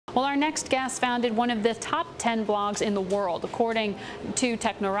Well, our next guest founded one of the top 10 blogs in the world, according to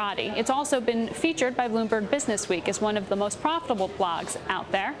Technorati. It's also been featured by Bloomberg Businessweek as one of the most profitable blogs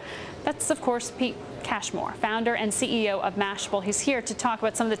out there. That's, of course, Pete Cashmore, founder and CEO of Mashable. He's here to talk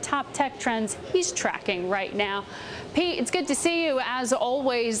about some of the top tech trends he's tracking right now. Pete, it's good to see you, as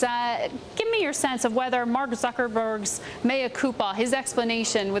always. Give me your sense of whether Mark Zuckerberg's mea culpa, his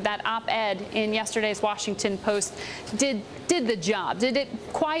explanation with that op-ed in yesterday's Washington Post, did the job. Did it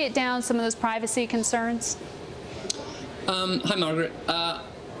quiet down some of those privacy concerns? Hi, Margaret.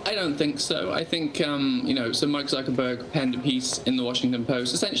 I don't think so. I think, so Mark Zuckerberg penned a piece in the Washington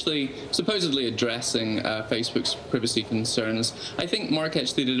Post, essentially, supposedly addressing Facebook's privacy concerns. I think Mark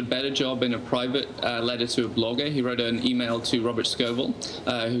actually did a better job in a private letter to a blogger. He wrote an email to Robert Scoble,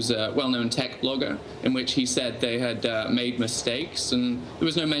 who's a well-known tech blogger, in which he said they had made mistakes, and there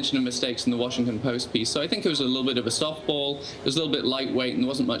was no mention of mistakes in the Washington Post piece. So I think it was a little bit of a softball. It was a little bit lightweight, and there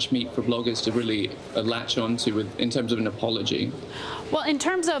wasn't much meat for bloggers to really latch onto in terms of an apology. Well, in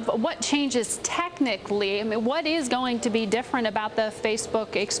terms of what changes technically, I mean, what is going to be different about the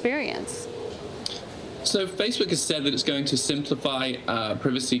Facebook experience? So Facebook has said that it's going to simplify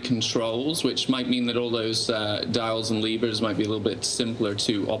privacy controls, which might mean that all those dials and levers might be a little bit simpler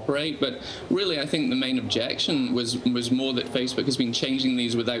to operate. But really, I think the main objection was more that Facebook has been changing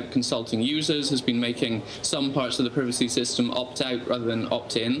these without consulting users, has been making some parts of the privacy system opt out rather than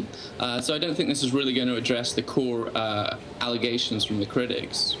opt in. So I don't think this is really going to address the core allegations from the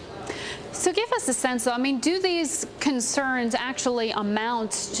critics. So give us a sense, though, I mean, do these concerns actually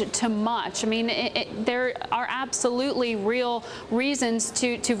amount to much? I mean, there are absolutely real reasons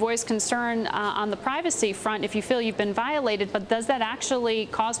to voice concern on the privacy front if you feel you've been violated, but does that actually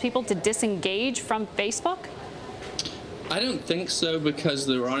cause people to disengage from Facebook? I don't think so, because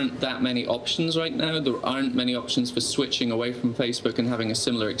there aren't that many options right now. There aren't many options for switching away from Facebook and having a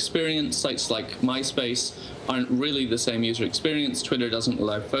similar experience. Sites like MySpace aren't really the same user experience. Twitter doesn't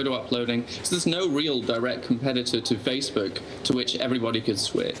allow photo uploading. So there's no real direct competitor to Facebook to which everybody could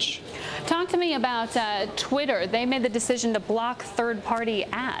switch. Talk to me about Twitter. They made the decision to block third-party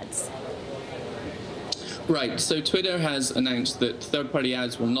ads. Right, so Twitter has announced that third-party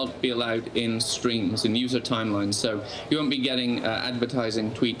ads will not be allowed in streams, in user timelines. So you won't be getting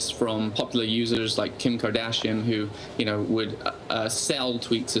advertising tweets from popular users like Kim Kardashian, who would sell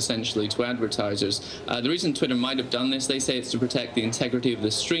tweets essentially to advertisers. The reason Twitter might have done this, they say it's to protect the integrity of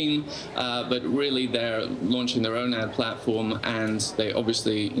the stream, but really they're launching their own ad platform, and they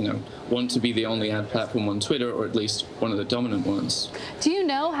obviously want to be the only ad platform on Twitter, or at least one of the dominant ones. Do you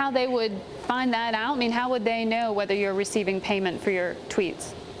know how they would find that out? I mean, how would they know whether you're receiving payment for your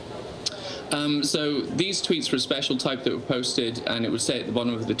tweets? So these tweets were a special type that were posted, and it would say at the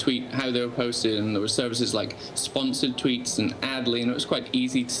bottom of the tweet how they were posted, and there were services like sponsored tweets and Adly, and it was quite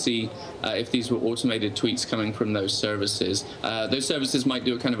easy to see if these were automated tweets coming from those services. Those services might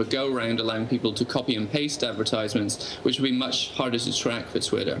do a kind of a go-round, allowing people to copy and paste advertisements, which would be much harder to track for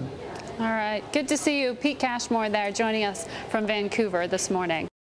Twitter. All right. Good to see you. Pete Cashmore there joining us from Vancouver this morning.